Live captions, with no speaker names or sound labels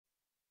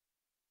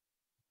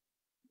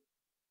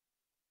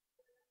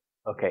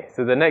Okay,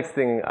 so the next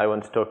thing I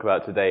want to talk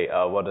about today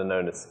are what are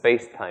known as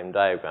space-time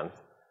diagrams.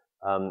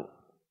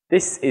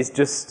 This is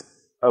just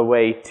a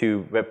way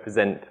to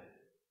represent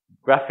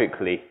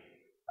graphically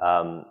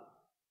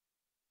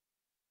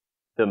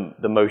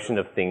the motion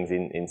of things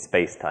in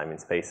space-time, in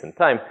space and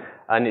time,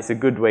 and it's a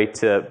good way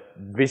to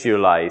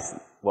visualize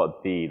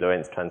what the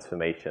Lorentz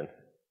transformation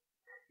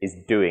is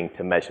doing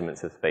to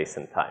measurements of space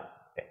and time.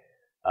 Okay.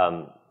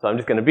 So I'm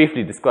just going to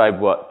briefly describe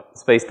what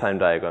space-time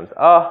diagrams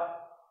are,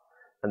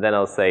 and then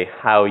I'll say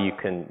how you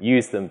can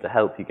use them to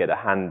help you get a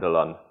handle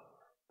on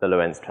the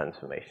Lorentz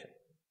transformation.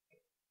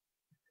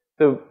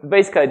 So the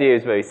basic idea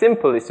is very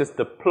simple. It's just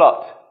a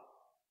plot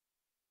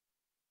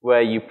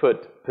where you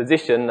put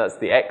position, that's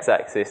the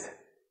x-axis,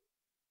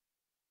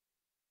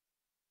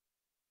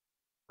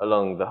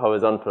 along the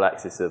horizontal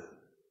axis of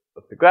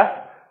the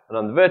graph, and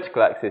on the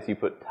vertical axis you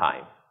put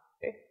time.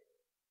 Okay?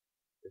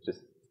 It's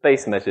just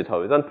space measured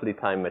horizontally,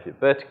 time measured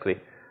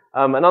vertically.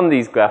 And on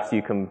these graphs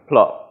you can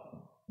plot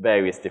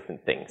various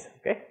different things.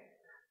 Okay?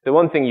 So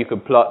one thing you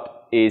could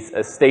plot is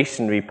a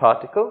stationary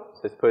particle.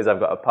 So suppose I've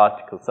got a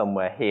particle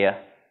somewhere here,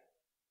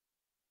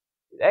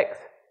 x,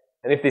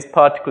 and if this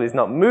particle is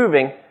not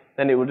moving,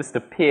 then it will just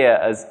appear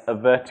as a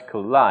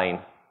vertical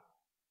line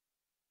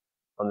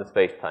on the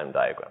space-time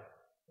diagram.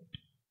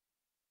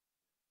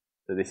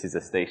 So this is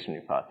a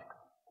stationary particle.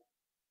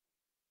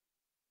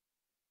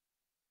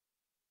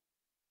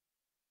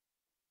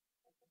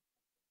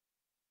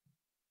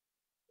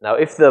 Now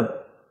if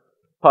the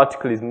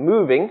particle is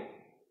moving,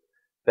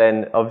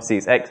 then obviously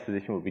its x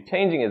position will be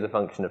changing as a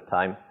function of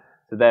time,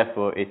 so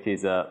therefore it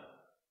is a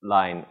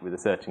line with a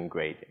certain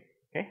gradient.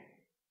 Okay?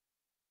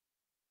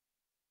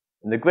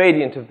 And the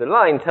gradient of the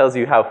line tells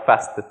you how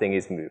fast the thing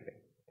is moving.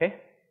 Okay?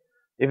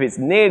 If it's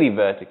nearly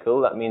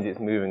vertical, that means it's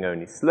moving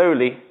only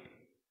slowly.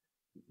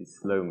 It's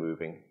slow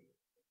moving.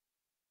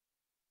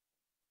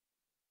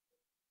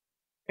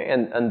 Okay?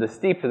 And the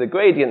steeper the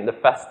gradient, the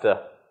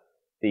faster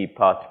the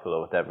particle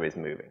or whatever is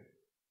moving.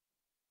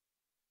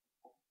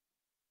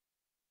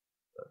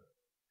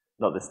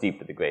 Not the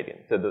steeper the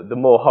gradient. So the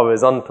more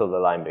horizontal the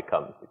line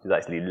becomes, which is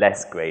actually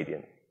less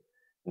gradient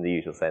in the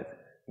usual sense,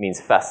 means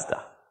faster.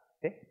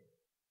 Okay?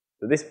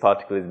 So this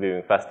particle is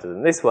moving faster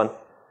than this one.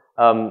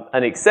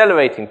 An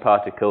accelerating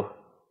particle,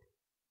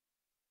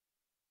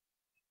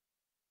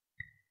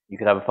 you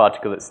could have a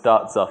particle that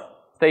starts off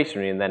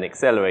stationary and then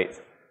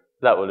accelerates.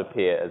 That will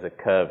appear as a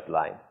curved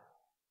line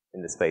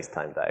in the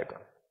space-time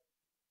diagram.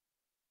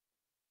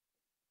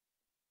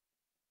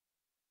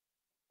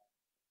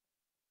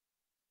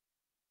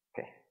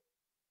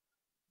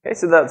 Okay,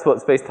 so that's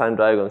what space-time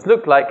diagrams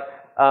look like,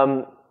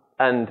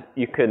 and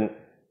you can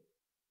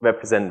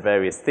represent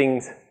various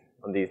things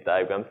on these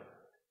diagrams.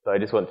 So I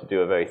just want to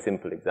do a very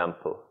simple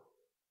example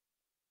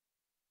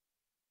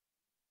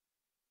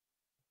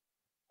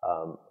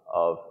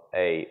of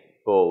a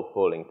ball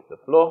falling to the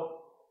floor.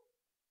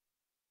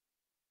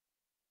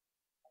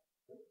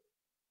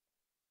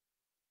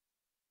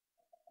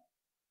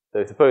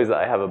 So suppose that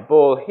I have a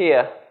ball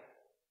here,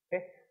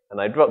 okay,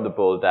 and I drop the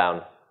ball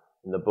down,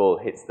 and the ball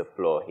hits the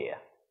floor here.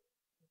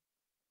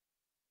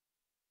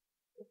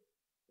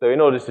 So in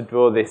order to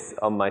draw this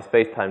on my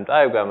space-time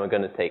diagram, I'm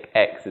going to take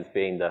x as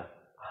being the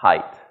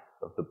height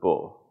of the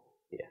ball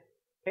here.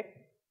 Okay?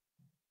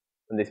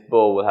 And this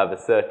ball will have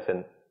a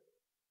certain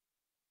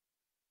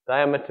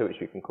diameter, which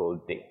we can call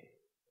d.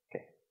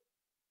 Okay?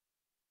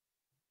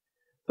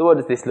 So what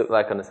does this look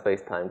like on a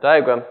space-time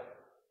diagram?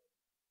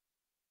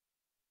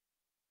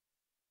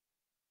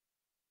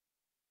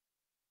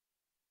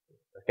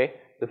 Okay?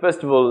 So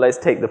first of all, let's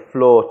take the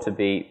floor to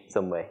be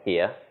somewhere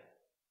here.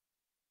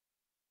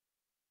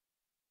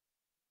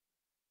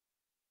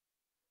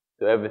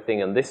 So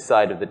everything on this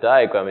side of the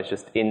diagram is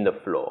just in the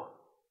floor.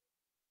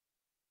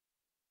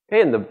 Okay,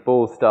 and the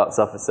ball starts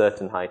off a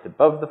certain height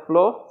above the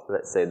floor. So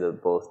let's say the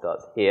ball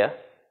starts here.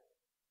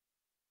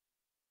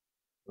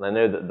 And I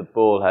know that the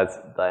ball has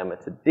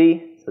diameter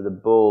d, so the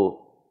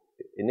ball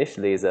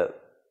initially is a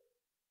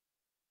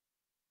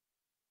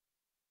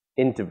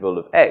interval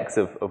of x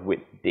of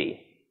width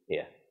d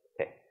here.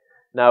 Okay.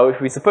 Now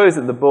if we suppose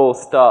that the ball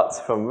starts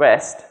from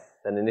rest,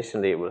 then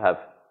initially it will have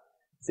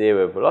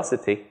 0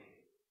 velocity.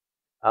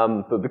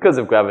 But because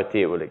of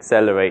gravity, it will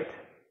accelerate.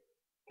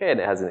 Okay, and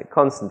it has a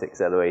constant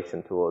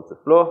acceleration towards the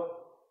floor,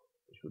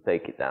 which will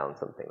take it down,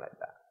 something like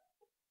that.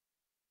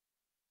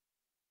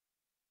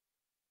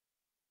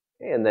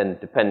 Okay, and then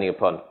depending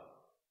upon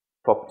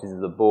properties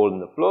of the ball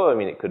and the floor, I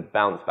mean, it could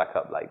bounce back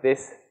up like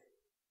this,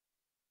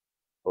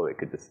 or it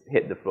could just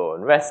hit the floor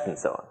and rest, and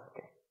so on.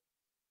 Okay.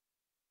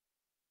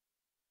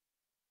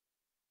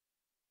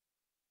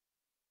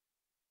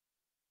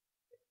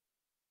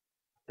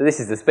 So this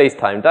is the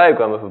space-time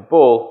diagram of a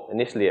ball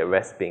initially at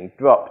rest being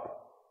dropped,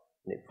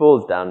 and it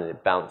falls down and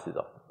it bounces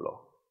off the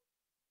floor.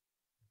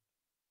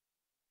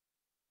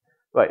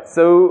 Right,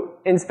 so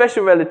in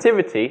special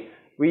relativity,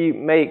 we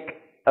make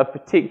a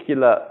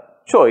particular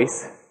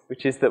choice,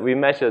 which is that we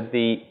measure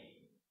the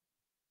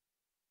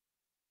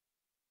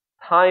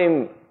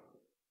time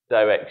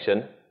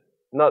direction,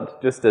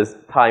 not just as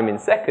time in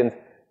seconds,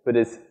 but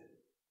as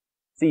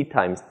c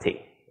times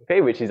t,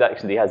 okay, which is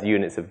actually has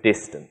units of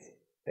distance.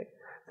 Okay?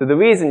 So the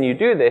reason you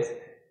do this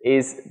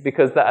is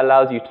because that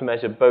allows you to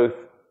measure both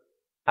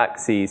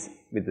axes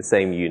with the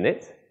same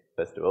unit,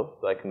 first of all.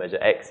 So I can measure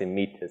x in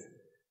meters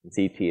and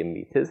ct in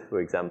meters,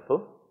 for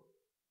example.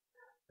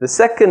 The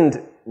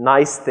second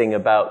nice thing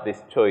about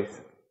this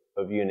choice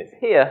of units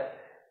here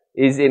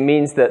is it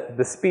means that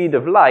the speed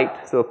of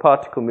light, so a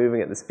particle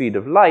moving at the speed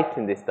of light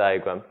in this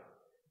diagram,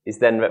 is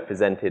then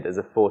represented as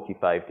a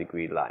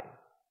 45-degree line.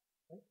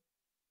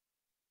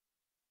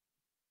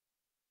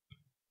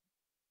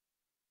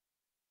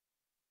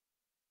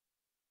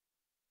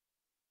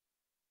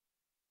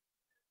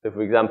 So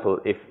for example,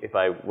 if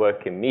I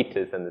work in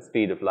meters, then the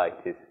speed of light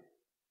is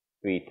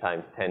 3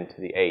 times 10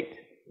 to the 8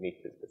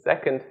 meters per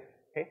second.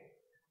 Okay?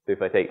 So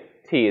if I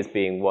take t as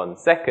being 1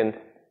 second,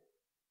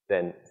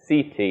 then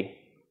ct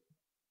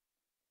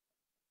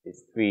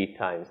is 3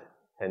 times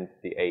 10 to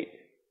the 8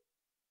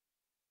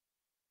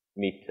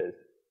 meters.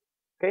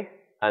 Okay?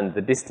 And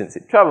the distance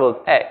it travels,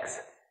 x,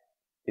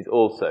 is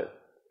also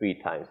 3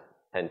 times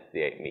 10 to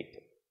the 8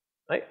 meters.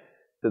 Right?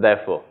 So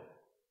therefore,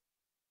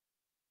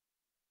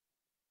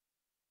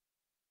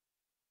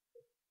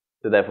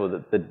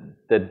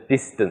 the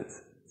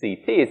distance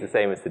ct is the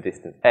same as the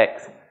distance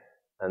x,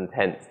 and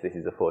hence this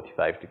is a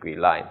 45-degree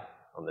line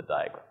on the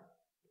diagram.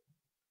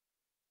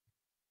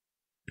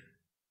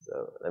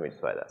 So let me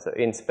just write that. So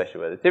in special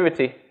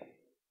relativity,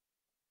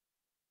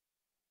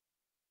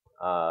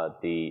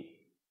 the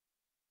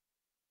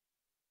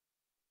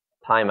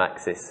time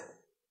axis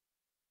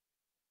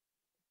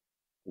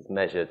is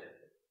measured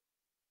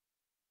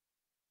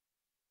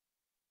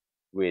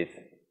with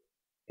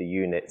the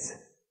units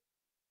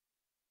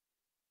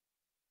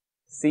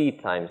c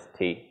times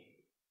t,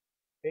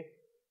 okay?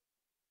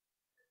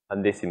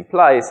 And this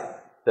implies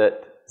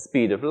that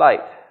speed of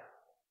light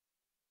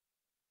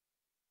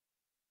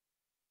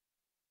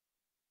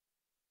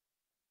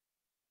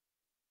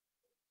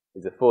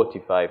is a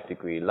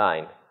 45-degree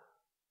line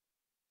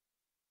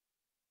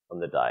on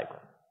the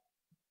diagram.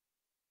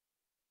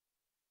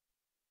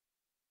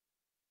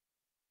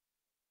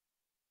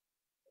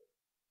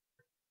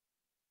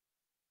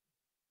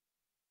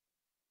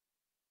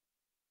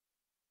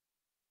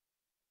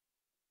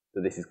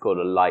 So this is called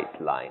a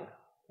light line.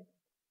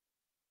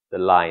 The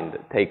line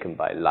taken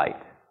by light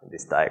in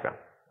this diagram.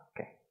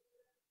 Okay.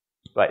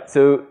 Right,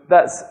 so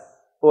that's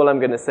all I'm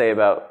going to say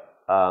about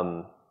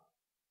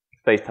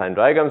space-time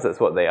diagrams. That's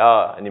what they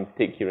are, and in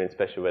particular in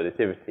special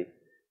relativity,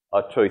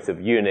 our choice of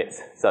units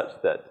such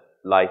that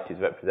light is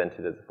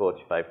represented as a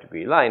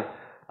 45-degree line.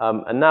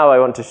 And now I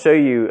want to show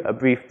you a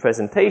brief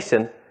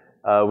presentation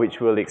which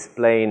will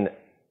explain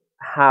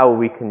how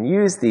we can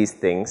use these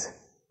things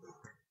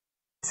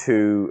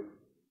to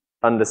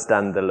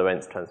understand the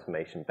Lorentz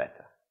transformation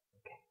better.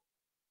 Okay.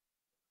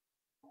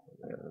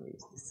 Let me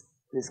use this.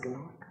 This is going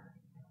to work.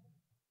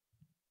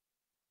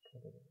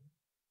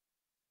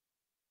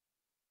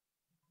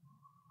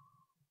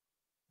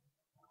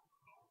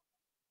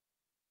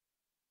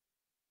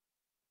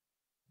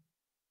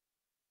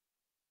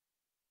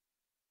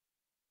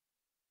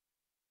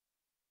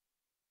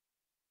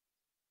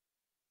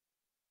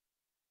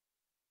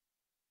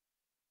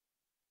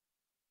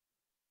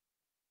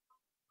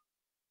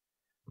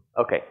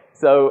 Okay,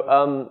 so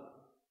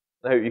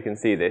I hope you can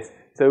see this.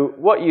 So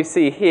what you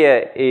see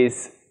here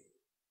is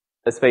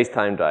a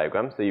space-time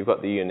diagram. So you've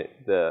got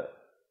the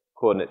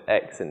coordinates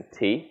x and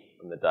t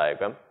on the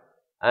diagram,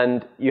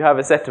 and you have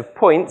a set of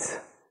points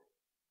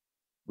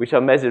which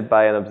are measured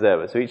by an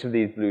observer. So each of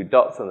these blue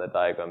dots on the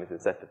diagram is a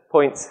set of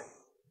points,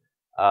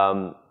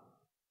 and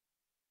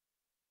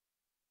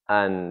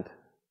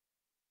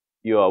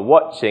you are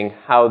watching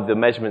how the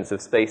measurements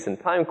of space and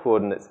time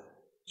coordinates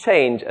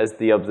change as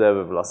the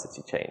observer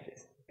velocity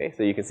changes. Okay,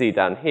 so you can see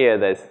down here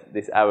there's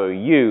this arrow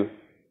u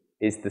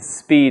is the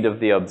speed of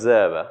the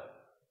observer,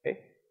 okay,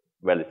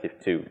 relative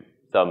to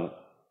some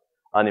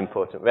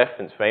unimportant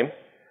reference frame.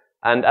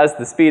 And as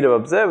the speed of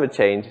observer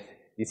changes,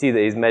 you see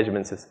that his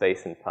measurements of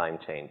space and time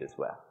change as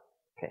well.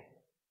 Okay.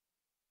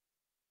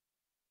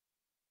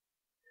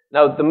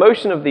 Now, the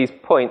motion of these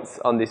points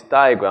on this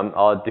diagram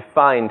are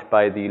defined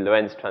by the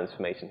Lorentz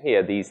transformation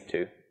here, these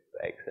two,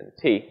 x and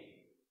t.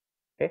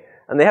 Okay?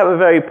 And they have a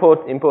very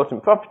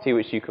important property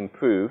which you can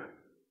prove,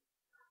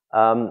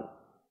 and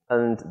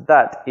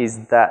that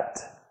is that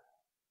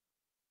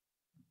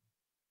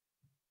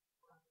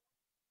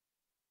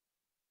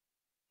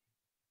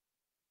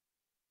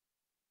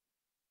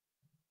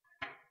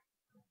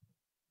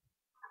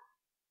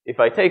if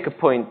I take a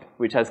point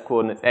which has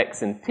coordinates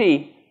x and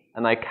t,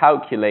 and I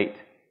calculate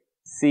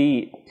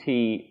ct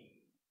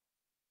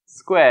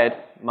squared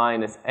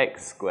minus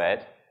x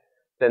squared,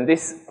 then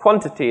this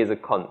quantity is a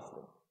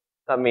constant.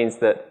 That means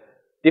that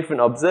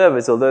different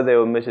observers, although they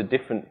will measure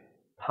different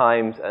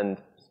times and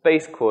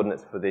space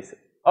coordinates for this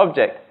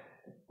object,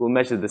 will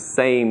measure the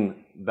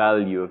same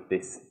value of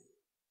this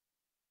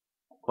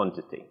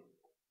quantity.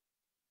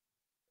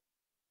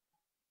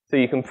 So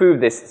you can prove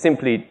this,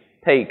 simply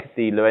take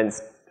the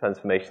Lorentz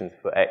transformations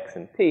for x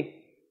and t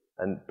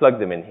and plug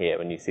them in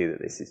here, and you see that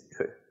this is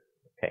true.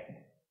 Okay.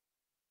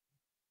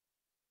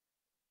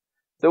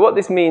 So what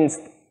this means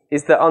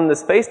is that on the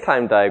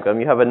space-time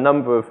diagram, you have a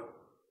number of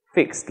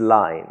fixed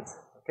lines,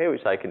 okay,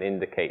 which I can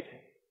indicate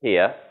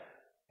here.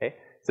 Okay?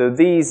 So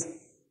these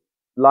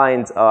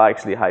lines are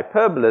actually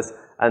hyperbolas,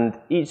 and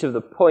each of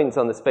the points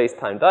on the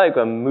space-time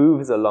diagram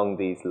moves along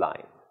these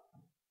lines.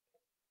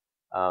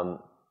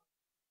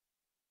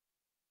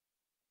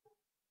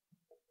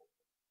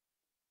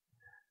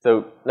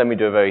 So let me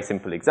do a very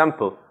simple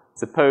example.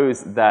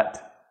 Suppose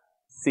that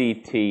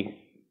ct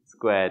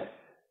squared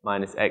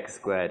minus x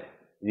squared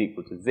is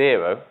equal to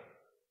 0.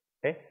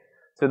 Okay?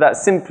 So that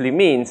simply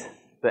means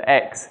that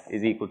x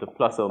is equal to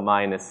plus or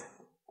minus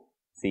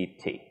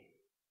ct.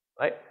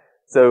 Right?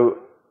 So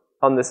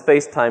on the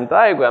space-time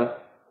diagram,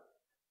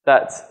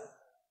 that's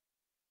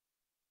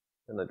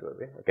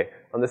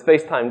on the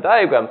space-time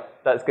diagram,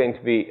 that's going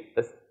to be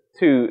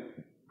two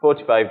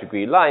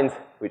 45-degree lines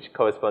which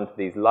correspond to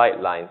these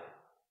light lines.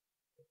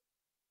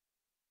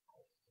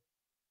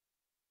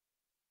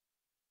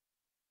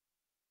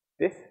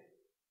 This.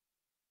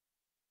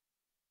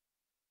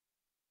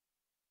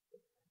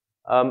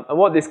 And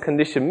what this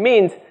condition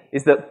means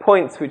is that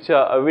points which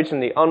are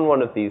originally on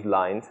one of these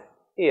lines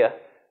here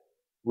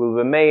will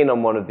remain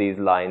on one of these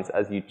lines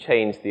as you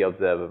change the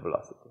observer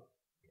velocity.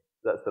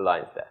 That's the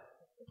lines there.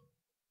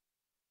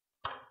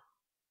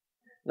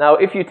 Now,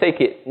 if you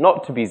take it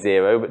not to be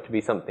 0, but to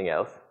be something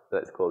else, so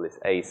let's call this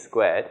a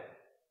squared,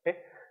 okay,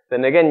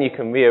 then again you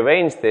can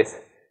rearrange this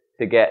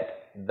to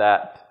get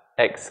that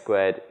x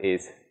squared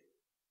is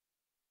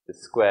the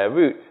square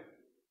root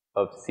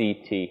of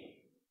ct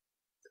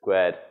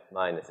squared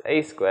minus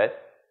a squared.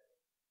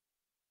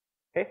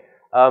 Okay?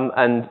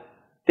 And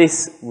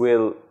this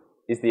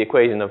is the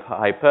equation of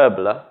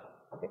hyperbola,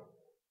 okay,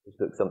 which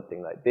looks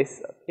something like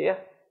this up here,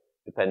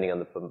 depending on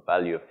the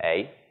value of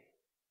a.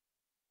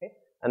 Okay?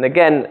 And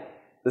again,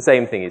 the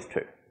same thing is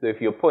true. So if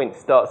your point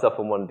starts off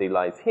on one of the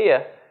lines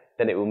here,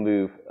 then it will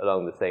move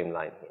along the same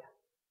line here.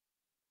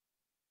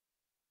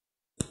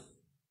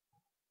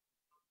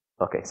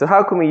 Okay, so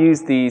how can we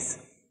use these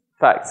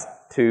facts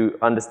to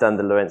understand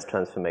the Lorentz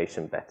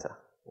transformation better?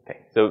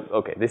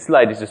 Okay, this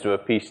slide is just a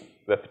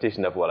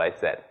repetition of what I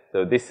said.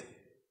 So this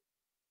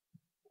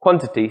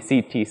quantity,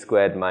 ct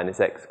squared minus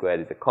x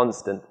squared, is a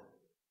constant.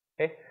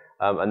 Okay?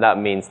 And that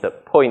means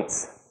that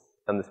points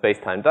on the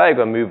space-time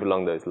diagram move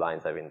along those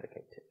lines I've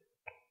indicated.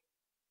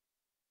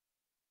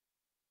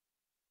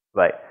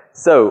 Right,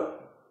 so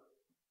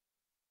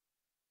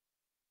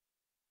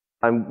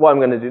what I'm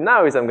going to do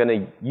now is I'm going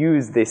to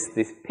use this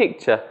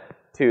picture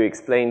to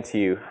explain to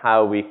you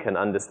how we can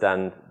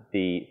understand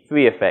the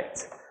three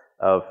effects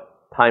of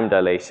time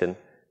dilation,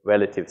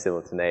 relative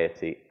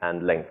simultaneity,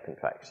 and length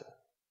contraction.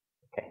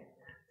 Okay.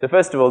 So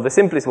first of all, the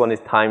simplest one is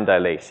time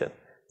dilation.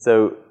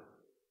 So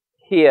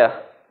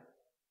here,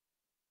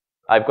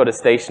 I've got a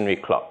stationary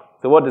clock.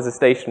 So what does a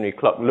stationary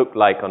clock look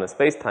like on a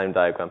space-time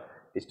diagram?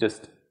 It's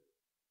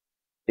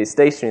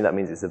stationary, that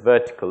means it's a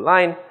vertical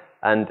line,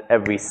 and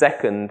every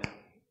second,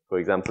 for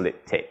example,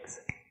 it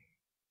ticks.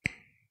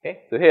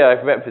 Okay, so here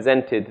I've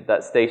represented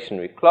that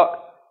stationary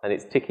clock, and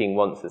it's ticking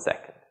once a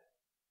second.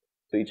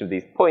 So each of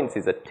these points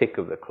is a tick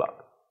of the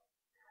clock.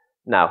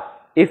 Now,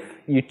 if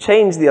you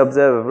change the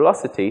observer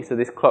velocity, so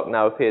this clock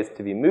now appears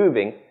to be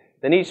moving,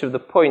 then each of the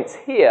points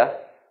here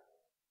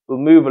will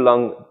move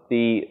along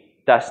the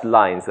dashed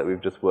lines that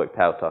we've just worked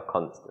out are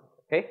constant.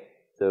 Okay,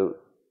 so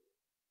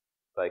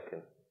if I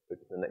can go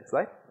to the next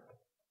slide.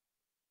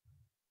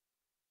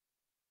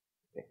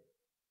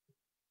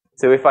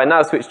 So if I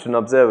now switch to an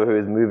observer who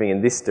is moving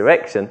in this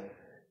direction,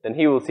 then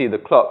he will see the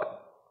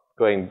clock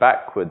going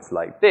backwards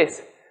like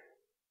this.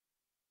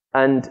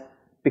 And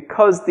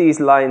because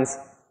these lines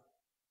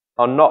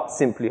are not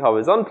simply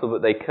horizontal,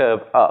 but they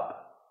curve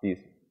up, these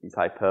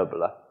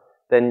hyperbola,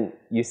 then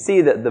you see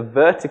that the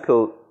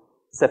vertical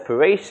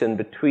separation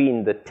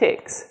between the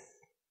ticks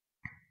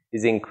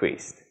is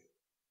increased.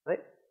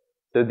 Right?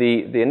 So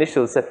the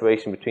initial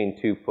separation between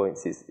 2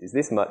 points is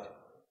this much,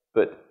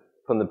 but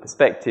from the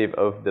perspective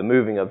of the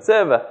moving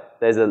observer,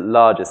 there's a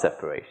larger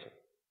separation.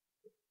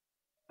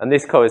 And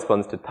this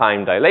corresponds to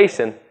time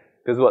dilation,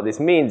 because what this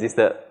means is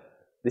that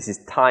this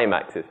is time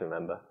axis,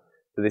 remember?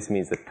 So this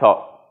means the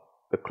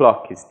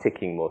clock is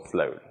ticking more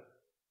slowly.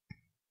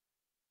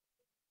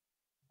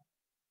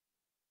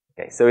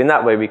 Okay, so in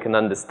that way we can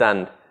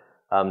understand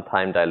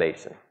time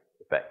dilation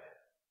effect.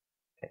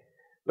 Okay.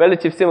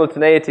 Relative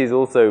simultaneity is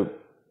also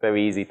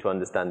very easy to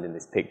understand in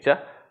this picture.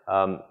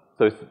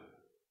 So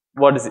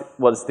what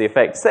does the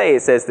effect say?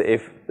 It says that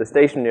if the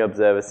stationary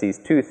observer sees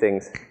two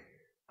things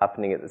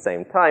happening at the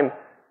same time,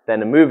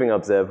 then a moving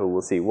observer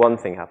will see one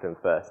thing happen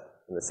first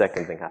and the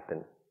second thing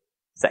happen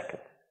second.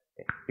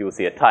 Okay. You will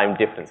see a time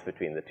difference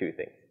between the two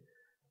things.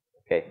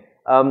 Okay.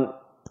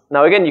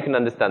 Now again, you can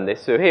understand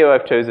this. So here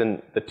I've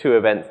chosen the two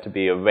events to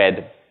be a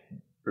red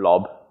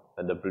blob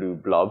and a blue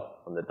blob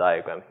on the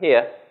diagram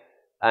here.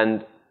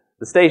 And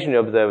the stationary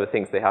observer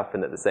thinks they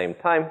happen at the same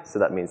time, so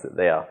that means that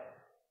they are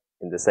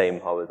in the same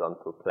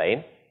horizontal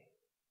plane.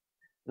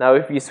 Now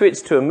if you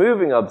switch to a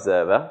moving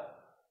observer,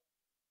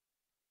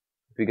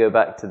 if we go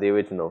back to the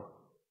original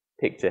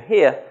picture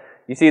here,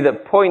 you see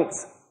that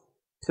points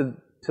to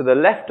the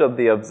left of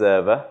the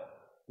observer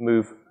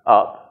move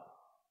up.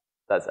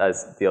 That's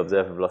as the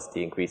observer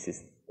velocity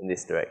increases in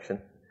this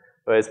direction.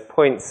 Whereas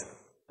points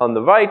on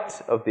the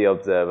right of the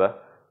observer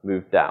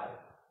move down.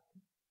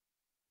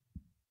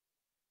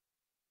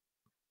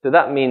 So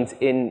that means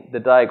in the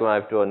diagram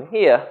I've drawn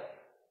here,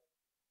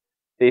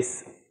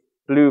 this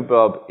blue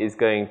blob is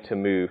going to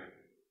move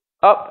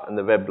up and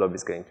the red blob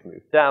is going to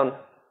move down.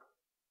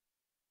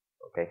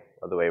 Okay,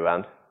 other way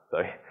around,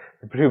 sorry.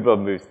 The blue blob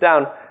moves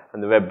down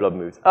and the red blob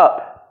moves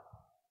up.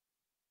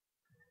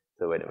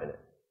 So wait a minute.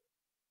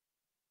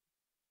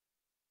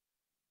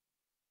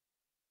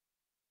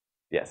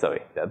 Yeah,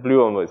 sorry. The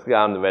blue one goes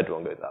down, the red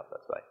one goes up.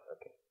 That's right.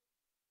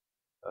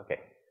 Okay.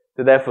 Okay.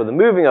 So therefore, the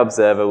moving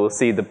observer will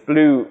see the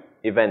blue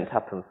event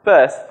happen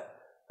first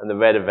and the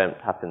red event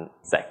happen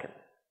second.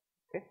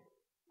 Okay?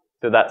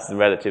 So that's the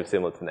relative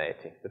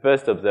simultaneity. The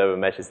first observer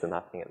measures them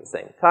happening at the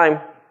same time.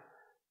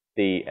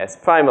 The S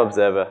prime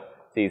observer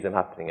sees them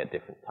happening at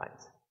different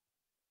times.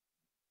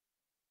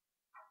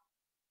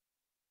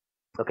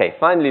 Okay,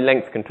 finally,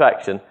 length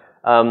contraction.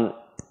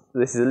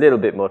 This is a little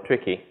bit more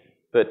tricky,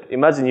 but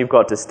imagine you've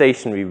got a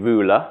stationary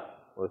ruler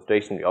or a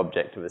stationary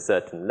object of a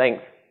certain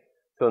length.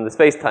 So in the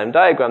space-time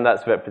diagram,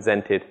 that's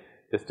represented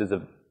just as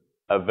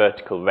a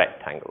vertical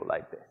rectangle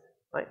like this.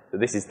 Right? So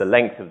this is the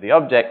length of the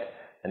object,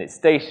 and it's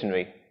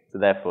stationary, so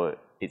therefore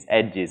its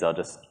edges are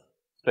just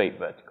straight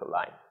vertical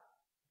lines.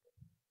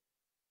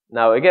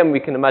 Now again, we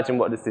can imagine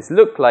what does this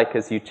look like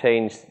as you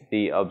change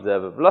the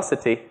observer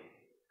velocity,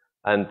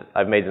 and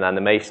I've made an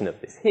animation of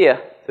this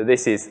here. So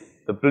this is,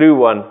 the blue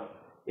one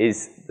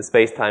is the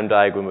space-time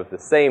diagram of the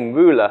same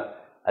ruler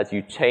as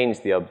you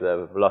change the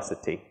observer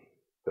velocity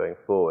going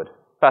forward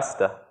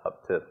faster,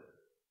 up to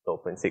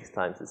 0.6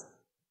 times the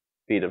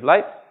speed of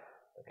light.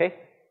 Okay?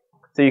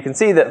 So you can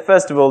see that,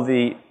 first of all,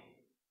 the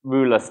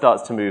ruler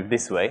starts to move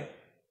this way,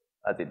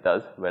 as it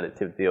does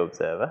relative to the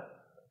observer.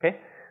 Okay?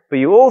 But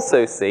you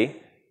also see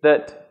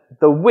that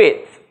the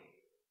width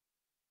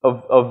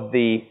of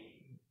the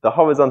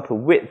horizontal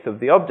width of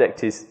the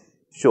object is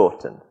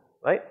shortened,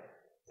 right?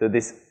 So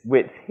this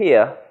width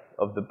here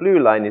of the blue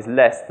line is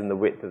less than the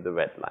width of the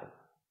red line.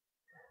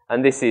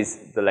 And this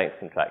is the length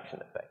contraction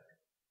effect.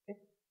 Okay?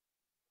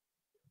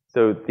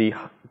 So the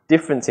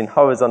difference in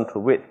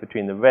horizontal width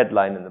between the red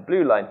line and the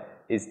blue line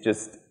is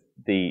just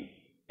the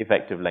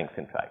effect of length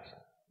contraction.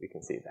 We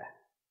can see there.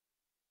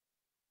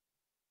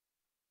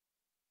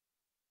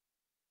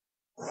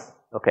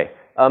 Okay,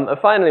 a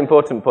final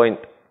important point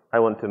I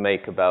want to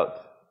make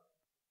about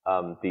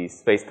these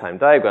space-time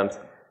diagrams.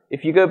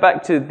 If you go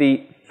back to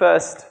the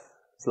first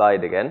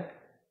slide again,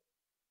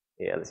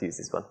 yeah, let's use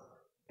this one,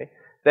 okay,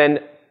 then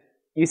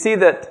you see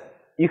that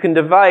you can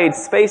divide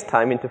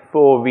space-time into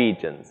 4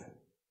 regions,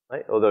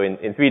 right? Although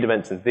in 3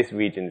 dimensions, this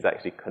region is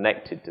actually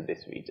connected to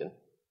this region.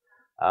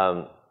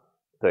 So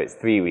it's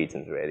 3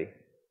 regions, really.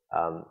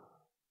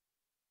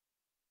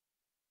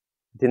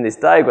 In this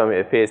diagram, it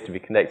appears to be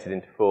connected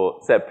into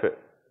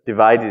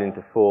divided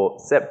into 4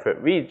 separate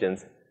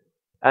regions.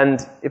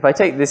 And if I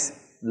take this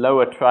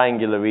lower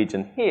triangular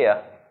region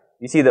here,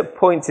 you see that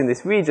points in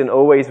this region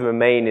always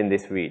remain in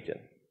this region,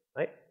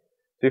 right?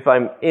 So if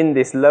I'm in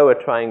this lower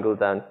triangle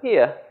down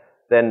here,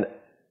 then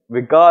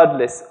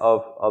regardless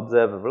of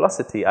observer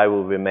velocity, I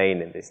will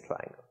remain in this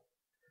triangle.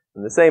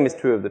 And the same is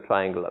true of the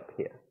triangle up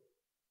here.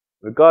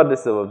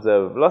 Regardless of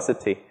observer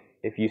velocity,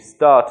 if you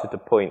start at a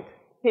point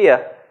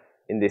here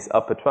in this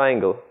upper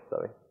triangle,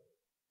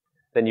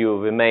 then you will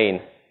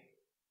remain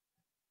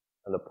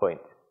on a point.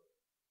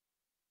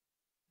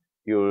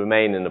 You will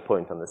remain in a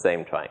point on the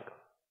same triangle.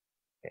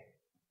 Okay.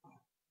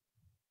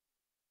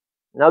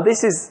 Now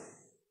this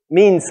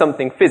means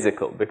something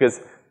physical, because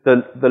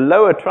the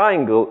lower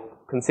triangle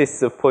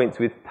consists of points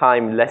with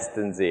time less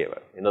than 0.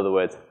 In other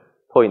words,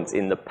 points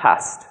in the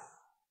past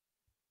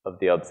of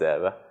the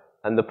observer.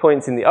 And the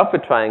points in the upper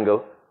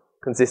triangle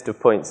consist of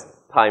points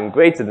time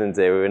greater than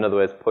 0, in other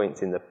words,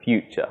 points in the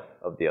future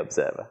of the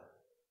observer.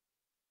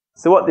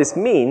 So what this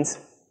means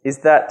is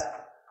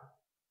that,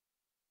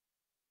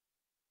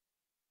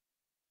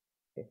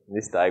 in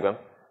this diagram,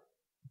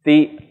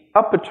 the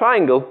upper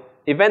triangle,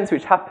 events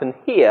which happen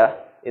here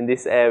in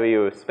this area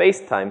of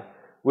space-time,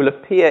 will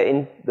appear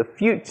in the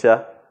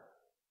future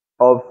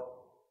of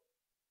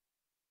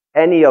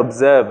any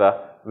observer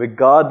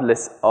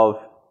regardless of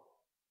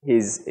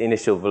his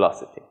initial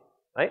velocity,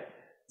 right?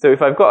 So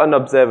if I've got an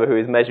observer who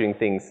is measuring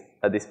things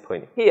at this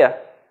point here,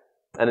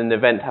 and an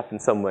event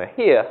happens somewhere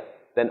here,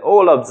 then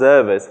all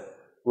observers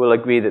will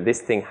agree that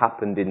this thing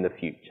happened in the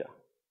future,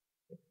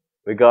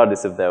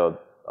 regardless of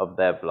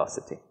their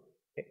velocity.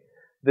 Okay.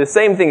 The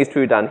same thing is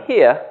true down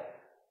here.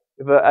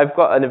 If I've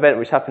got an event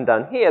which happened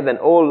down here, then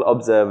all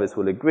observers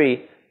will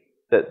agree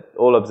that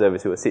all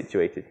observers who are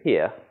situated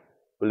here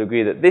will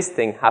agree that this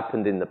thing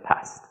happened in the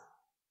past.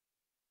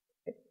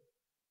 Okay.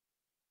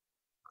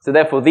 So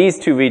therefore, these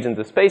 2 regions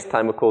of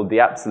space-time are called the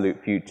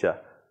absolute future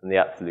and the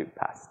absolute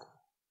past.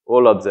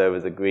 All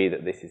observers agree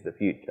that this is the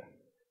future,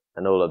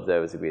 and all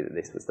observers agree that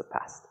this was the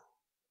past.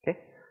 Okay.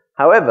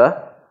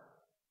 However,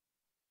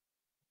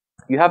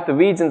 you have the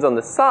regions on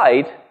the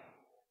side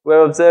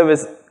where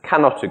observers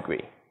cannot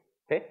agree.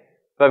 Okay?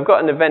 If I've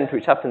got an event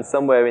which happens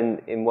somewhere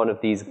in one of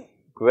these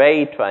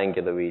grey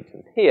triangular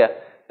regions here,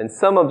 then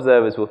some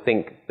observers will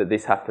think that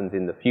this happens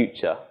in the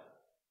future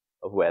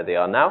of where they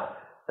are now,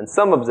 and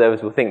some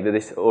observers will think that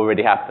this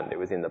already happened, it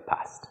was in the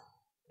past.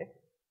 Okay?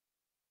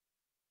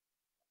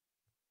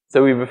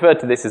 So we refer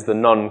to this as the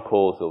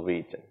non-causal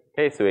region.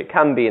 Okay? So it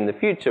can be in the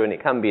future and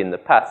it can be in the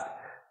past,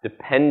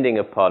 depending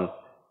upon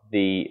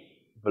the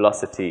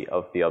velocity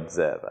of the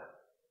observer.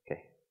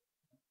 Okay.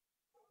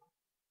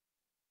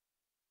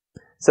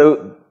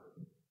 So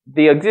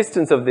the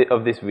existence of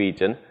this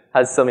region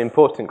has some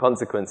important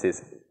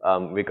consequences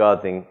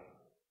regarding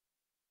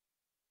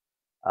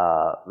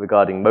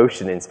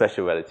motion in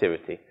special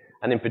relativity.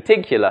 And in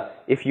particular,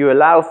 if you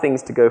allow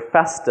things to go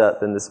faster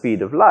than the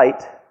speed of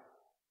light,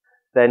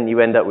 then you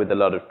end up with a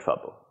lot of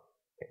trouble.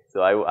 Okay.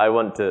 So I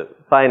want to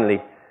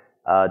finally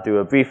do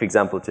a brief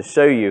example to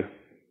show you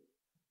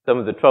some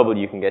of the trouble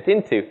you can get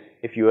into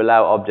if you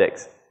allow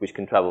objects which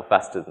can travel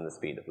faster than the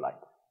speed of light.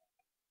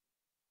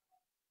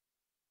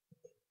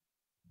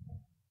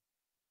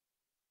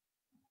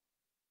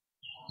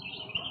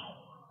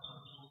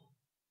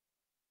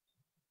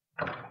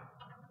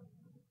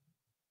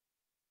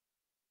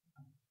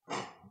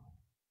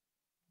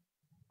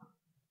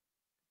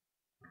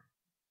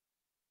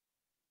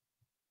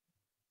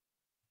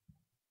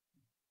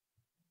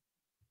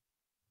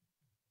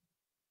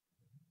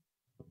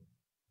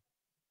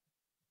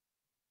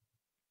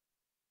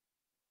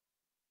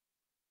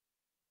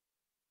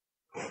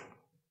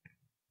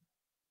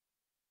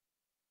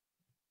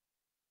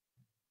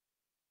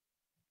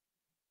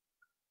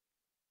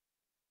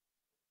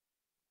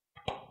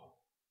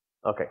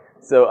 Okay,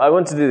 so I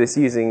want to do this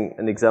using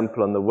an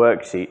example on the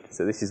worksheet.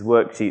 So this is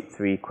worksheet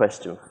 3,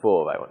 question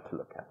 4 I want to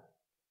look at.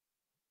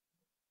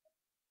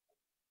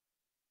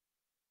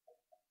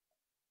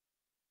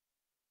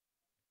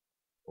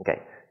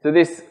 Okay, so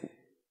this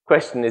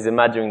question is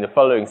imagining the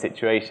following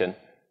situation.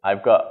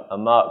 I've got a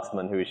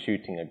marksman who is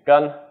shooting a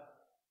gun,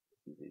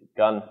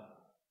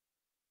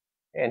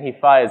 and he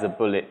fires a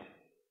bullet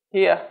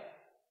here,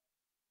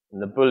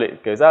 and the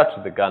bullet goes out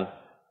of the gun,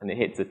 and it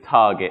hits a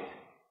target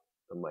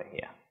somewhere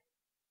here.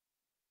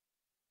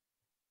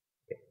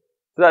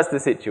 So that's the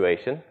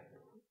situation.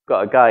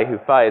 Got a guy who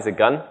fires a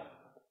gun,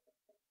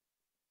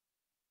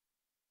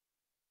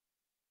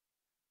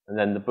 and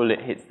then the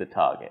bullet hits the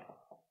target.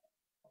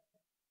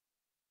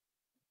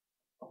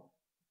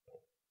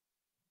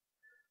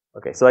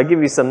 Okay, so I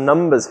give you some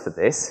numbers for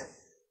this.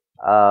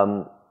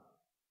 I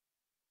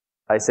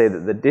say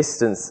that the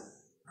distance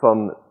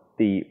from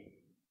the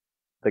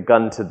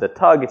gun to the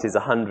target is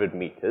 100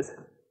 meters.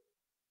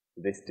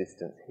 This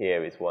distance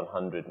here is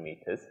 100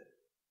 meters.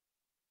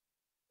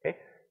 Okay.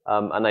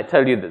 And I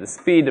tell you that the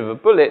speed of a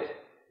bullet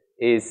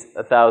is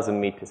 1,000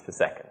 meters per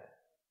second.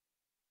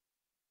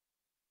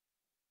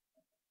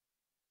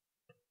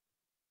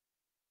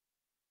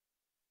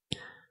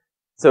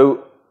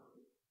 So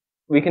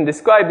we can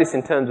describe this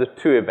in terms of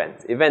two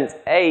events. Event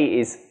A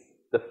is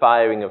the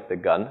firing of the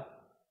gun,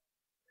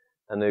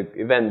 and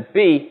event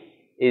B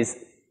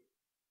is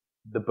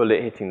the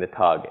bullet hitting the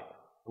target.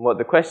 And what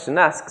the question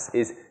asks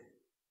is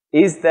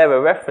there a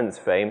reference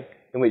frame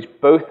in which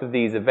both of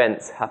these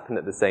events happen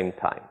at the same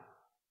time?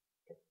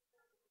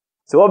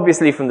 So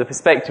obviously from the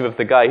perspective of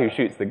the guy who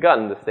shoots the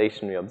gun, the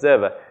stationary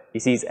observer, he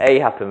sees A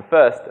happen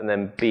first and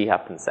then B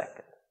happen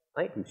second.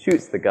 Right? He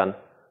shoots the gun,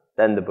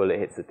 then the bullet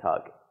hits the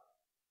target.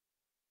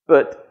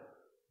 But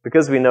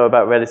because we know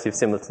about relative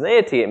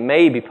simultaneity, it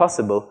may be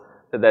possible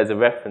that there's a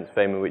reference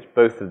frame in which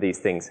both of these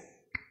things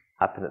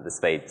happen at the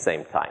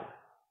same time.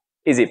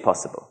 Is it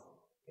possible?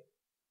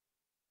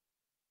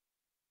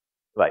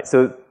 Right,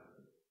 so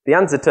the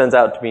answer turns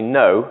out to be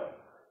no.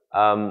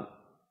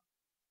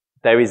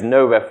 There is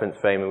no reference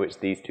frame in which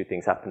these two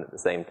things happen at the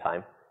same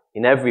time.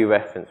 In every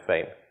reference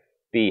frame,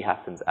 B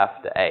happens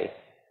after A.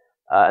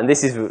 And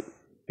this is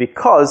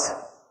because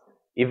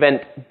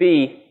event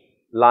B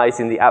lies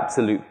in the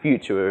absolute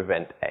future of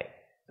event A.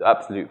 So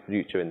absolute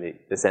future in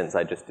the sense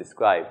I just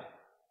described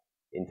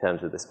in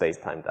terms of the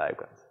space-time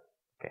diagrams.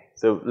 Okay,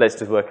 so let's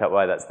just work out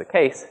why that's the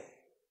case.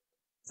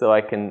 So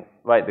I can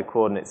write the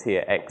coordinates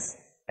here, x,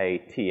 a,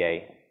 t,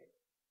 a.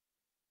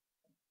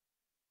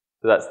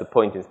 So that's the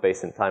point in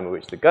space and time at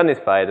which the gun is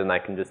fired, and I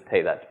can just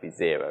take that to be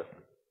 0.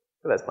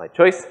 So that's my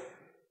choice.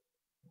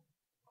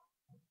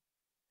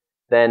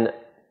 Then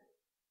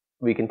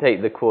we can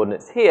take the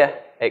coordinates here,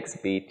 x,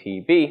 b, t,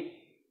 b,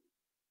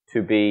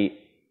 to be,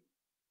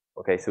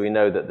 okay, so we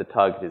know that the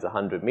target is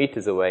 100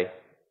 meters away,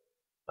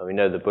 and we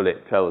know the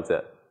bullet travels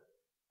at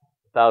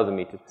 1,000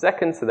 meters per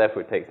second, so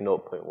therefore it takes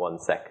 0.1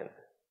 second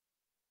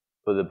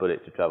for the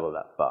bullet to travel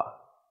that far.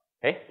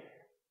 Okay?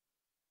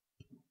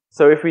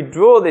 So if we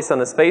draw this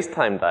on a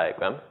space-time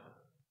diagram,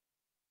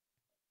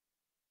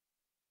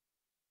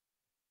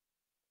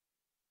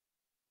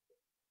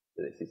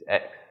 so this is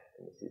x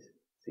and this is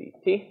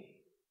ct,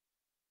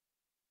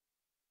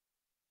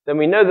 then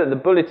we know that the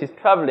bullet is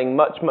traveling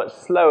much, much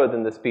slower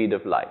than the speed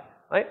of light,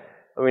 right?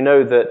 And we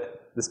know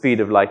that the speed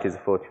of light is a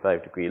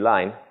 45-degree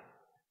line.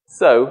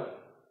 So,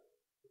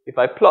 if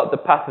I plot the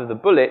path of the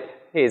bullet,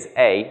 here's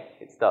A,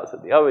 it starts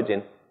at the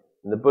origin,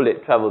 and the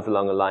bullet travels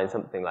along a line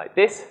something like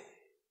this.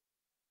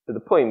 So the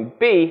point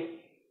B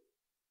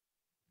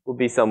will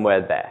be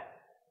somewhere there.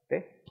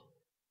 Okay?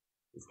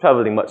 It's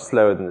traveling much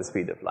slower than the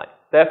speed of light.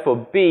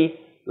 Therefore, B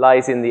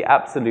lies in the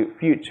absolute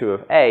future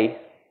of A,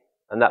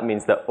 and that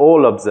means that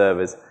all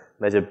observers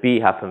measure A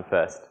happen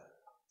first,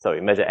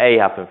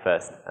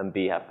 and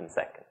B happen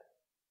second.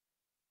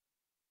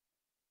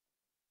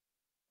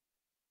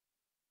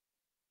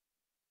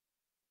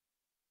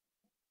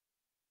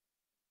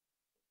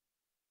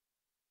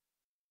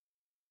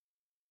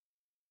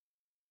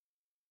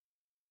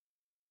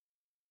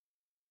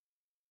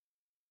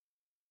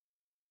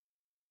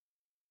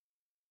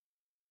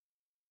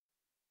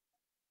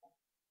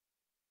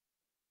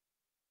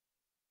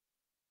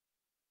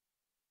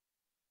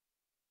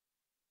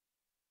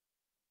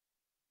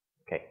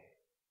 Okay.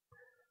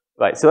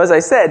 Right, so as I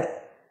said,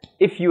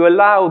 if you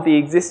allow the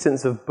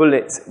existence of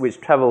bullets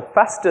which travel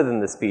faster than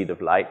the speed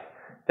of light,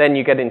 then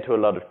you get into a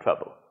lot of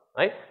trouble,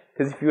 right?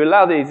 Because if you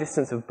allow the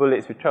existence of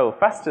bullets which travel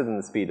faster than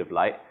the speed of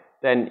light,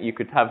 then you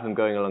could have them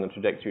going along a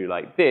trajectory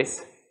like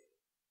this.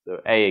 So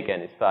A,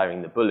 again, is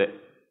firing the bullet,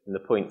 and the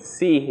point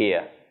C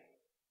here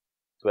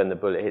is when the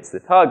bullet hits the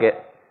target.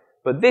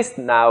 But this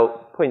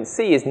now, point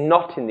C, is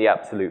not in the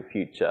absolute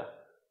future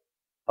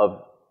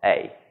of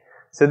A.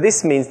 So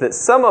this means that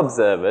some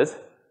observers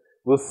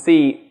will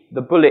see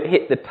the bullet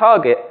hit the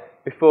target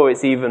before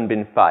it's even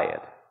been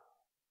fired.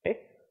 Okay?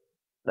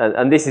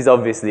 And this is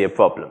obviously a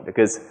problem,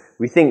 because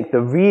we think the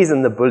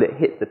reason the bullet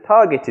hit the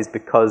target is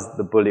because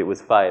the bullet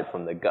was fired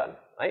from the gun.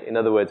 Right? In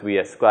other words, we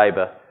ascribe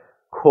a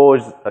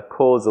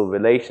causal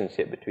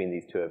relationship between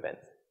these two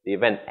events. The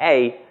event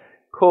A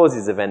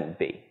causes event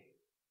B.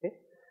 Okay?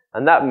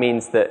 And that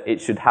means that it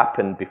should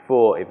happen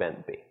before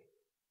event B.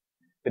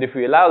 But if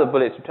we allow the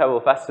bullet to travel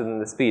faster than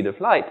the speed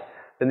of light,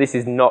 then this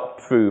is not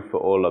true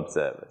for all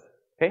observers.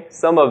 Okay?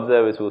 Some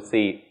observers will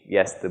see,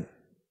 yes, the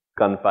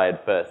gun fired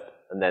first,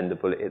 and then the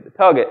bullet hit the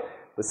target,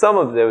 but some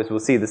observers will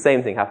see the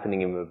same thing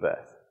happening in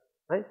reverse.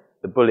 Right?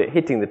 The bullet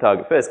hitting the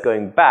target first,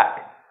 going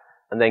back,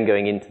 and then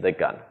going into the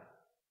gun,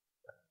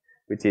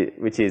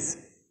 which is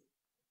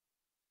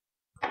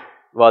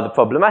rather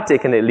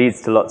problematic, and it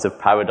leads to lots of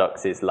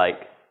paradoxes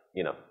like,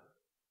 you know,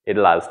 it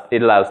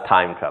allows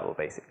time travel,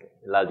 basically.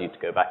 It allows you to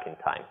go back in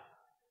time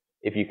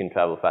if you can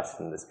travel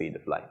faster than the speed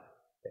of light.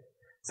 Okay.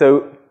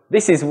 So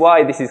this is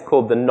why this is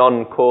called the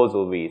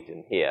non-causal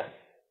region here,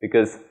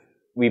 because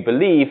we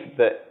believe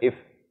that if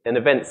an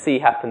event C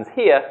happens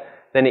here,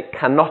 then it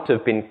cannot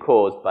have been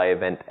caused by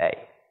event A.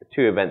 The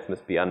two events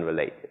must be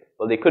unrelated.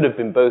 Well, they could have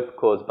been both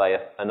caused by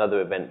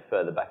another event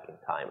further back in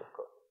time, of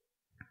course.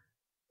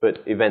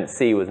 But event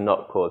C was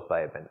not caused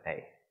by event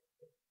A.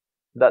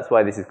 That's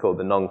why this is called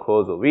the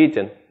non-causal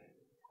region.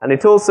 And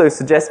it also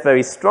suggests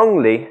very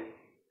strongly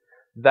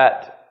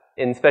that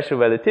in special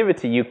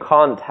relativity, you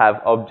can't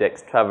have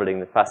objects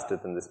traveling faster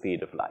than the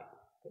speed of light.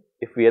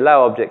 If we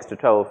allow objects to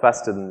travel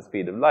faster than the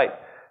speed of light,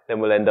 then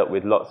we'll end up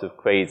with lots of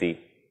crazy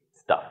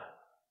stuff.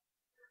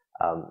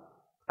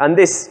 And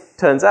this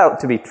turns out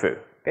to be true.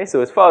 Okay,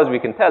 so as far as we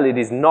can tell, it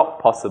is not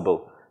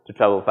possible to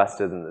travel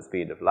faster than the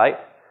speed of light.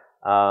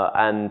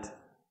 And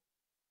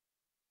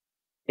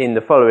in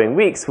the following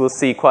weeks, we'll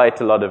see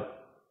quite a lot of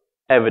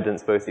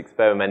evidence, both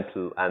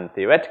experimental and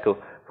theoretical,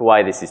 for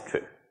why this is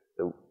true.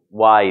 So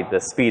why the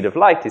speed of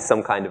light is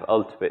some kind of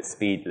ultimate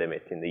speed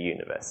limit in the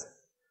universe.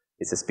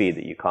 It's a speed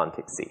that you can't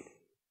exceed.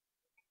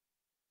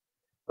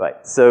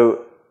 Right,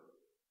 so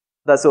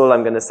that's all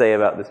I'm going to say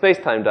about the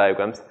space-time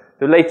diagrams.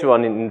 So later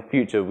on in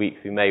future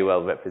weeks, we may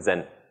well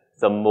represent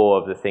some more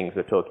of the things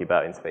we're talking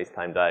about in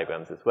space-time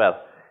diagrams as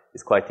well.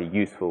 It's quite a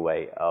useful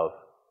way of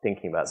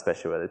thinking about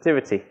special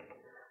relativity.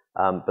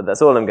 But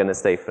that's all I'm going to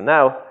say for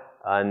now.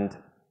 And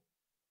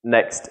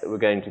next, we're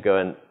going to go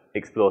and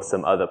explore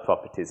some other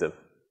properties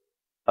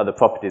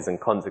and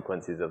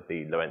consequences of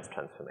the Lorentz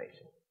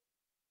transformation.